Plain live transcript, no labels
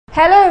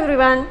Hello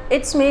everyone,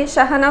 it's me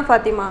Shahana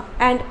Fathima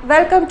and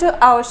welcome to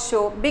our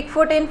show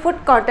BIG14 Food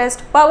Contest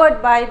powered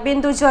by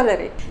Bindu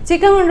Jewelry.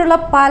 Chicken kondulla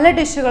pala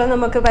dishes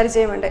namakku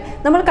പരിചയമുണ്ട്.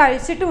 നമ്മൾ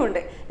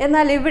കഴിച്ചിട്ടുമുണ്ട്.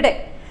 എന്നാൽ ഇവിടെ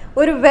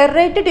ഒരു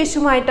variety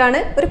ഡിഷുമായിട്ടാണ്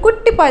ഒരു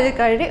കുട്ടി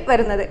പാചകക്കാരി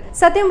വരുന്നത്.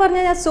 സത്യം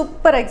പറഞ്ഞാൽ ഞാൻ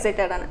സൂപ്പർ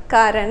എക്സൈറ്റഡ് ആണ്.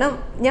 കാരണം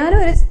ഞാൻ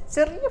ഒരു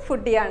ചെറിയ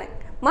ഫുഡിയാണ്.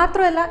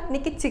 മാത്രമല്ല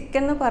എനിക്ക്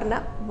ചിക്കൻ എന്ന്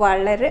പറഞ്ഞാൽ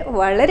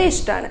വളരെ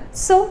ഇഷ്ടമാണ്.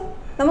 സോ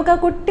നമുക്ക് ആ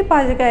കുട്ടി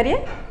പാചകക്കാരിയെ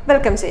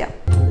വെൽക്കം ചെയ്യാം.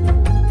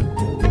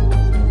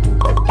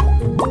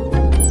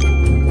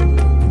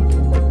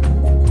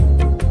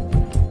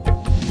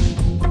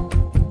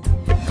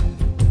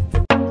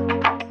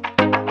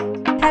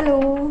 Hello.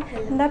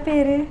 എന്താ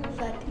പേര്?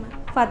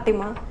 ഫാത്തിമ.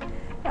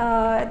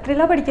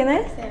 എത്രയിലാ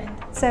പഠിക്കുന്നത്?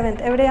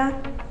 7th. എവിടെയാ?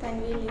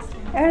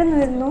 എവിടെ നിന്ന്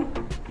വരുന്നു?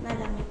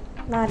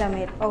 4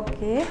 മൈൽ.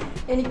 ഓക്കെ.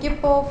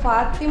 എനിക്കിപ്പോൾ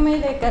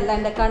ഫാത്തിമയിലേക്കല്ല,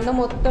 എൻ്റെ കണ്ണ്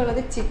മൊത്തം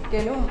ഉള്ളത്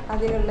ചിക്കനും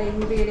അതിനുള്ള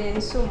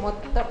ഇൻഗ്രീഡിയൻസും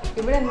മൊത്തം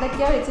ഇവിടെ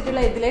എന്തൊക്കെയാണ്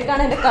വെച്ചിട്ടുള്ളത്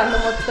ഇതിലേക്കാണ് എൻ്റെ കണ്ണ്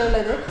മൊത്തം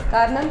ഉള്ളത്.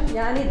 കാരണം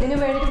ഞാൻ ഇതിന്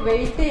വേണ്ടി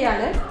വെയിറ്റ്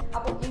ചെയ്യാണ്.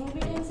 അപ്പോൾ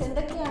ഇൻഗ്രീഡിയൻസ്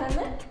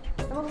എന്തൊക്കെയാണെന്ന്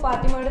നമ്മൾ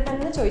ഫാത്തിമയോട്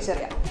തന്നെ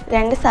ചോദിച്ചറിയാം.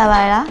 2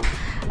 സവാള,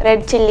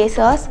 റെഡ് ചില്ലി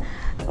സോസ്,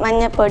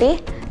 മഞ്ഞൾപ്പൊടി,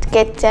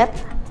 കെച്ചപ്പ്,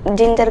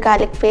 ജിഞ്ചർ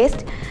ഗാർലിക്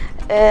പേസ്റ്റ്,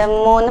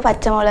 3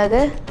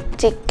 പച്ചമുളക്,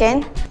 ചിക്കൻ,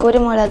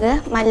 കുരുമുളക്,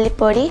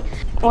 മല്ലിപ്പൊടി,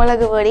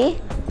 മുളക് പൊടി,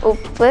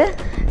 ഉപ്പ്,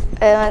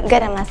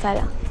 ഗരം മസാല.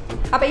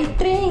 അപ്പോൾ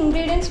ഇത്രയും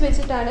ഇൻഗ്രീഡിയൻസ്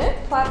വെച്ചിട്ടാണ്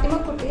ഫാത്തിമ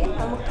കുട്ടി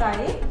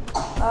നമുക്കായി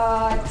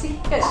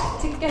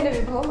ചിക്കൻ്റെ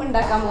വിഭവം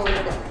ഉണ്ടാക്കാൻ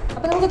പോകുന്നത്.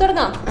 അപ്പോൾ നമുക്ക്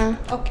തുടങ്ങാം.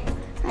 ഓക്കെ,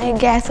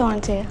 ഗ്യാസ് ഓൺ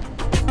ചെയ്യാം.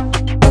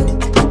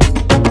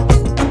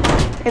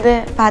 ഇത്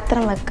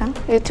പാത്രം വെക്കാം.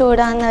 ഇത്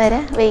ചൂടാകുന്ന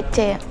വരെ വെയിറ്റ്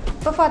ചെയ്യാം.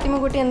 ഇപ്പോൾ ഫാത്തിമ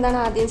കുട്ടി എന്താണ്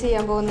ആദ്യം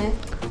ചെയ്യാൻ പോകുന്നത്?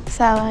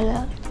 സവാള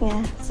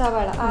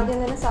ആദ്യം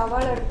തന്നെ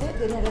സവാള എടുത്ത്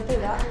ഇതിനകത്ത്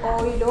ഇടുക.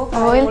 ഓയിലോ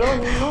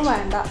ഒന്നും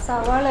വേണ്ട,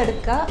 സവാള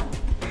എടുക്കുക,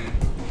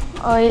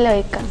 ഓയിൽ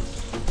ഒഴിക്കാം.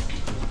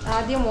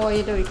 ആദ്യം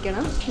ഓയിൽ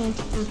ഒഴിക്കണം.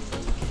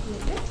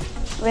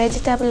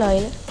 വെജിറ്റബിൾ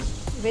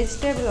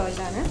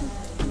ഓയിലാണ്.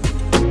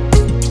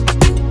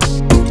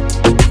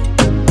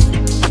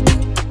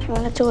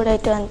 അങ്ങനെ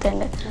ചൂടായിട്ട്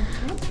വന്നിട്ടുണ്ട്.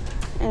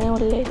 ഇനി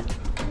ഉള്ളി ഇടും.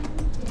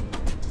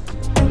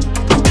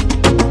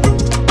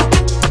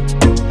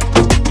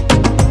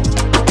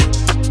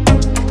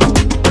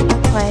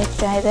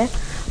 വയറ്റായത്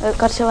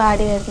കുറച്ച്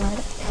വാടി വരുന്നത്.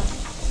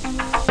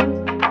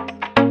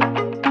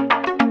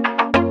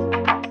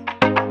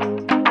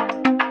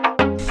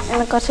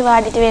 കുറച്ച്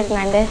വാടിയിട്ട്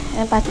വരുന്നുണ്ട്.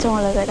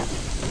 പച്ചമുളക് ഇടാം.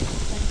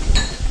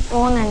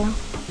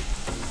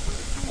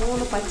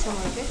 3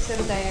 പച്ചമുളക്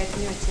ചെറുതായിട്ട്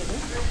വെച്ചത്.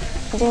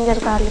 ജിഞ്ചർ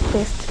ഗാർലിക്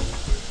പേസ്റ്റ്,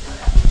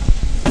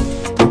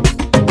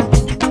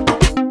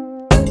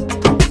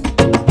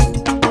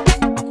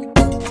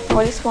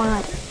 ഒരു സ്പൂൺ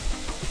മതി.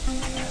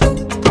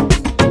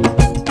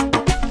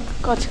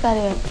 കുറച്ച്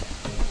കറിവേപ്പില,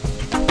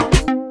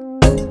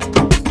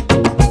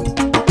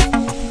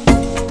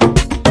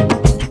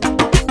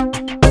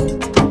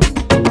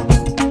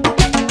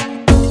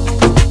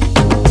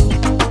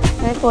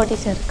 പൊടി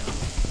ചേർക്കാം.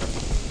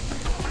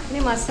 ഇനി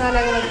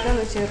മസാലകളൊക്കെ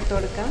ഒന്ന് ചേർത്ത്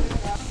കൊടുക്കാം.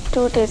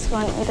 2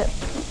 ടീസ്പൂൺ ഇത്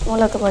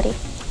മുളക് പൊടി,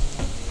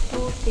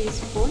 2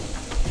 ടീസ്പൂൺ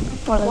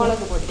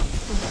മുളക് പൊടി.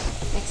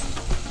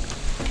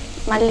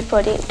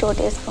 മല്ലിപ്പൊടി 2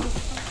 ടീസ്പൂൺ,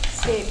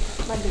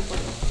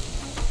 മല്ലിപ്പൊടി.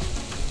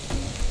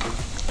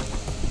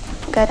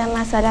 ഗരം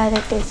മസാല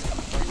 1 ടീസ്പൂൺ,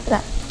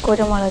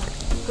 കുരുമുളക്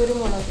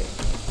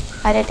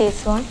 1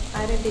 ടീസ്പൂൺ,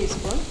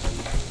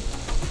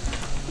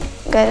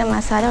 ഗരം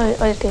മസാല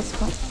 1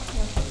 ടീസ്പൂൺ.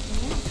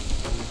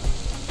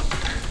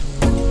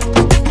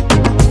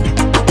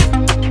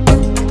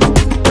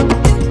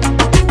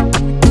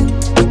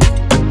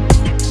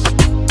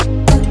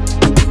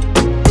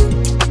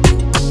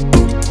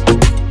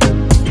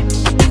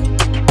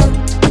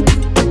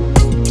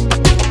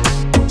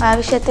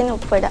 ആവശ്യത്തിന്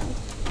ഉപ്പിടാം.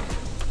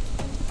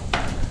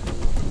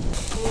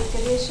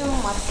 ഏകദേശം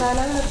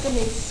മസാലകളൊക്കെ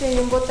മിക്സ്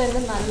ചെയ്യുമ്പോൾ തന്നെ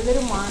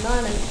നല്ലൊരു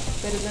മണമാണ്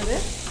വരുന്നത്.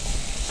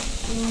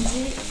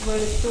 ഇഞ്ചി,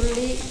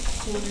 വെളുത്തുള്ളി,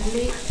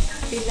 ഉള്ളി,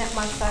 പിന്നെ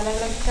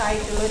മസാലകളൊക്കെ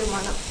ആയിട്ടുള്ളൊരു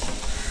മണം.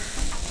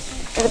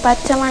 ഇത്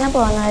പച്ചമണം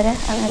പോകുന്നവരെ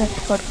അങ്ങനെ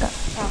ഇറക്കി കൊടുക്കാം.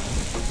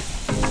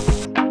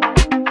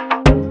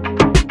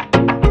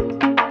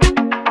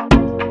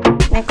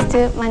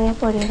 നെക്സ്റ്റ്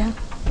മഞ്ഞൾപ്പൊടി ഇടാം.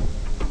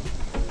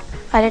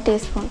 1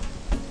 ടീസ്പൂൺ.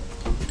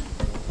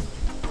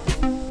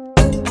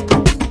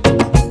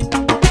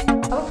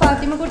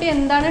 ഫാത്തിമക്കുട്ടി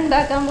എന്താണ്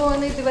ഉണ്ടാക്കാൻ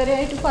പോകുന്നത് ഇതുവരെ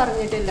ആയിട്ട്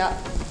പറഞ്ഞിട്ടില്ല.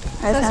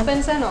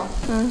 സസ്പെൻസ് ആണോ?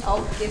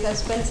 ഓക്കെ,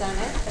 സസ്പെൻസ്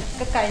ആണ്.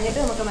 ഒക്കെ കഴിഞ്ഞിട്ട്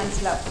നമുക്ക്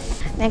മനസ്സിലാവും.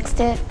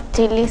 നെക്സ്റ്റ്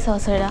ചില്ലി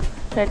സോസ് ഇടാം.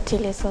 Red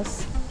chilli sauce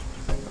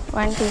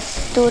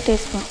 2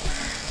 teaspoon.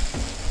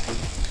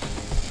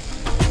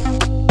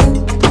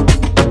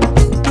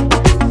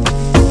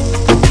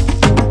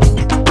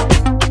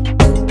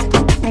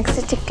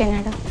 Next chicken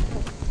ഇടാം.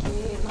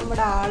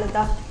 നമ്മുടെ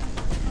ആളിതാ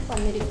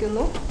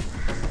വന്നിരിക്കുന്നു.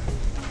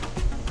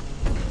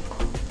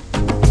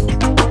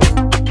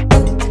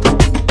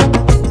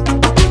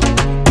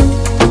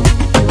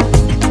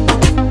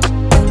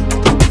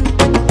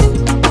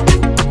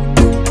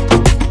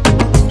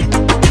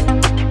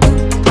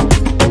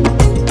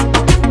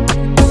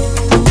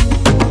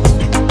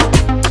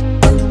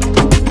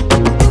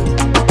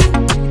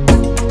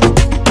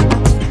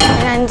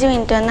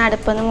 മിനിറ്റ് ഒന്ന്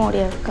അടുപ്പൊന്ന് മൂടി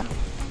വെക്കാം.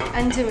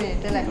 5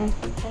 മിനിറ്റ് അല്ലേ?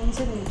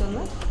 5 മിനിറ്റ്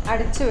ഒന്ന്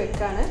അടച്ചു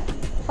വെക്കാണ്.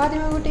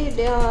 ഫാത്തിമ കുട്ടി,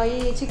 ഈ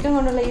ചിക്കൻ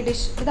കൊണ്ടുള്ള ഈ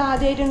ഡിഷ് ഇത്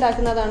ആദ്യമായിട്ട്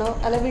ഉണ്ടാക്കുന്നതാണോ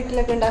അല്ല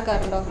വീട്ടിലൊക്കെ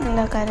ഉണ്ടാക്കാറുണ്ടോ?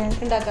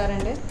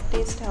 ഉണ്ടാക്കാറുണ്ട്.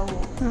 ടേസ്റ്റ്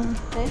ആവുമോ?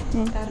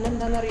 കാരണം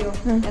എന്താണെന്നറിയോ,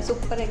 ഞാൻ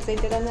സൂപ്പർ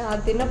എക്സൈറ്റഡ് ആണ്,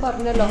 ആദ്യം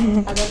പറഞ്ഞല്ലോ,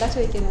 അതുകൊണ്ടാണ്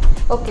ചോദിക്കുന്നത്.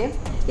 ഓക്കെ,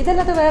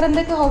 ഇതല്ലാതെ വേറെ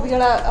എന്തൊക്കെ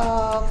ഹോബികളാ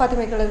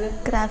ഫാത്തിമയ്ക്കുള്ളത്?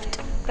 ക്രാഫ്റ്റ്.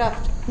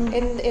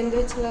 എന്ത്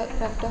വെച്ചുള്ള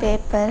craft?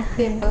 Paper,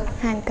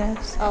 hand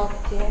crafts.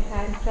 Okay,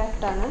 hand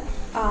craft ആണ്.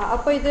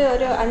 അപ്പോൾ ഇത്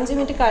ഒരു 5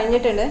 മിനിറ്റ്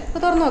കഴിഞ്ഞിട്ടുണ്ട്.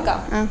 അപ്പോൾ തുറന്നു നോക്കാം.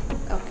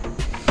 ഓക്കെ.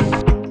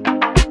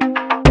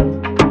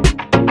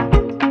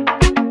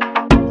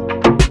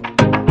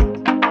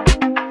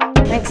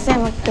 നെക്സ്റ്റ്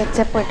നമുക്ക്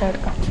കെച്ചപ്പ് ഇട്ട്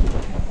കൊടുക്കാം.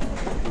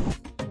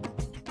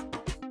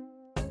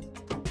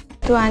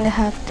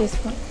 2.5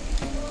 ടീസ്പൂൺ.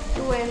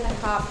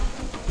 2.5.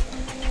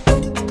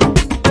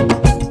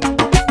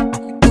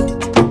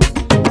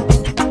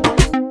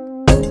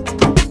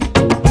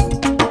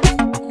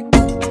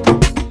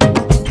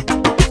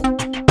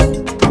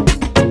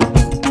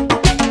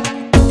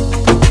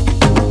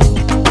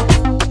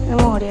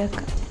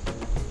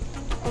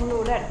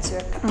 ഒന്നുകൂടെ അടച്ചു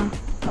വെക്കാം.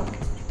 ഓക്കെ.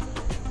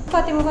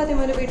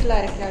 ഫാത്തിമയുടെ വീട്ടിൽ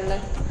ആരൊക്കെയാണ്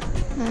ഉള്ളത്?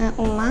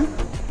 ഉമ്മ,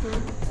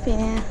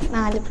 പിന്നെ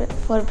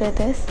 4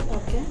 ബ്രദേഴ്സ്,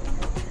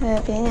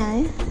 പിന്നെ ഞാൻ,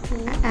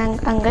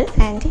 അങ്കിൾ,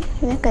 ആൻറ്റി,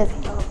 പിന്നെ കസിൻ.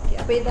 ഓക്കെ.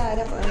 അപ്പോൾ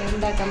ഇതാരാ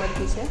ഉണ്ടാക്കാൻ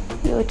പഠിപ്പിച്ചത്?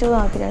 യൂട്യൂബ്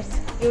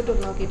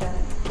നോക്കിയിട്ടാണ്.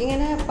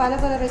 ഇങ്ങനെ പല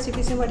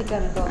റെസിപ്പീസും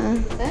പഠിക്കാറുണ്ടോ?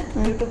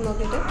 യൂട്യൂബ്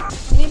നോക്കിയിട്ട്.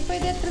 ഇനിയിപ്പോൾ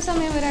ഇത് എത്ര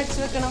സമയം വരെ അടിച്ചു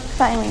വെക്കണം?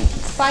 5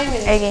 മിനിറ്റ്സ്. 5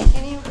 മിനിറ്റ്.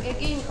 ഇനി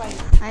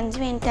 5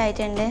 മിനിറ്റ്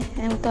ആയിട്ടുണ്ട്.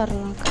 നമുക്ക്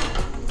തുറന്ന് നോക്കാം.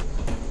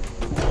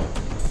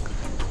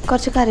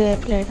 കുറച്ച്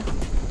കറിവേപ്പില ഇടാം.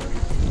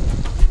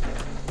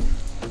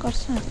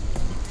 കുറച്ച് മതി.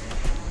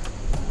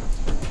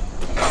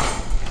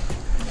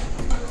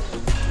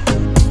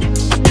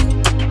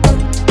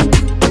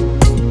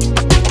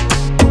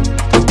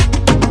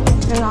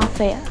 ഓഫ്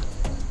ചെയ്യാം.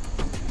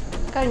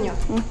 കഴിഞ്ഞോ?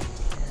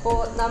 അപ്പോൾ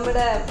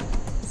നമ്മുടെ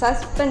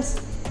സസ്പെൻസ്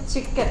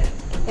ചിക്കൻ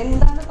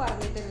എന്താണ്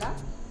പറഞ്ഞിട്ടില്ല,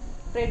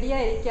 റെഡി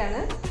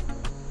ആയിരിക്കുകയാണ്.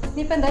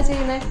 ഇനിയിപ്പോൾ എന്താ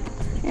ചെയ്യുന്നത്?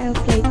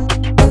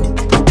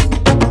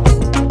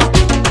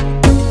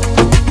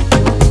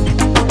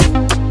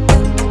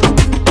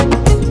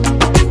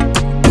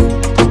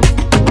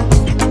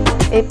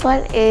 ഇപ്പോൾ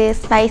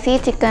സ്പൈസി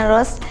ചിക്കൻ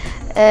റോസ്റ്റ്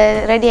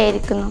റെഡി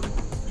ആയിരിക്കുന്നു.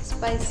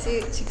 സ്പൈസി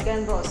ചിക്കൻ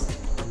റോസ്റ്റ്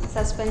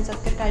സസ്പെൻസ്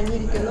ഒക്കെ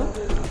കഴിഞ്ഞിരിക്കുന്നു.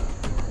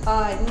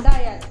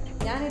 എന്തായാലും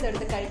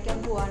ഞാനിതെടുത്ത് കഴിക്കാൻ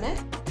പോവാണ്.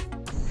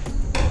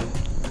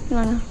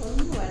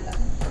 ഒന്നും വേണ്ട.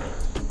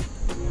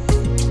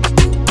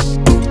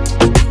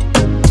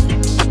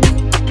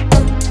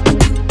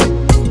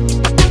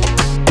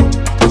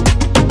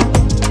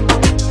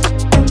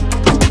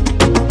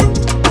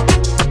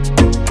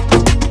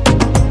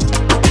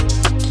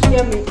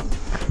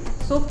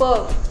 സൂപ്പർ.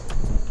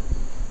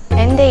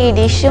 എൻ്റെ ഈ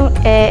ഡിഷും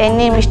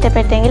എന്നെയും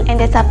ഇഷ്ടപ്പെട്ടെങ്കിൽ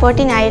എൻ്റെ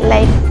സപ്പോർട്ടിനായി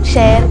ലൈക്ക്,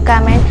 ഷെയർ,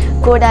 കമൻറ്റ്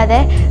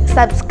കൂടാതെ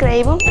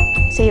സബ്സ്ക്രൈബും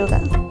ചെയ്യുക.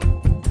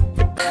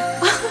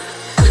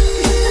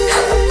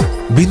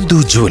 Bindu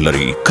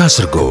Jewelry,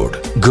 Kasaragod.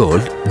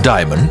 Gold,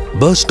 diamond,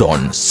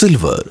 birthstone,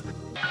 silver.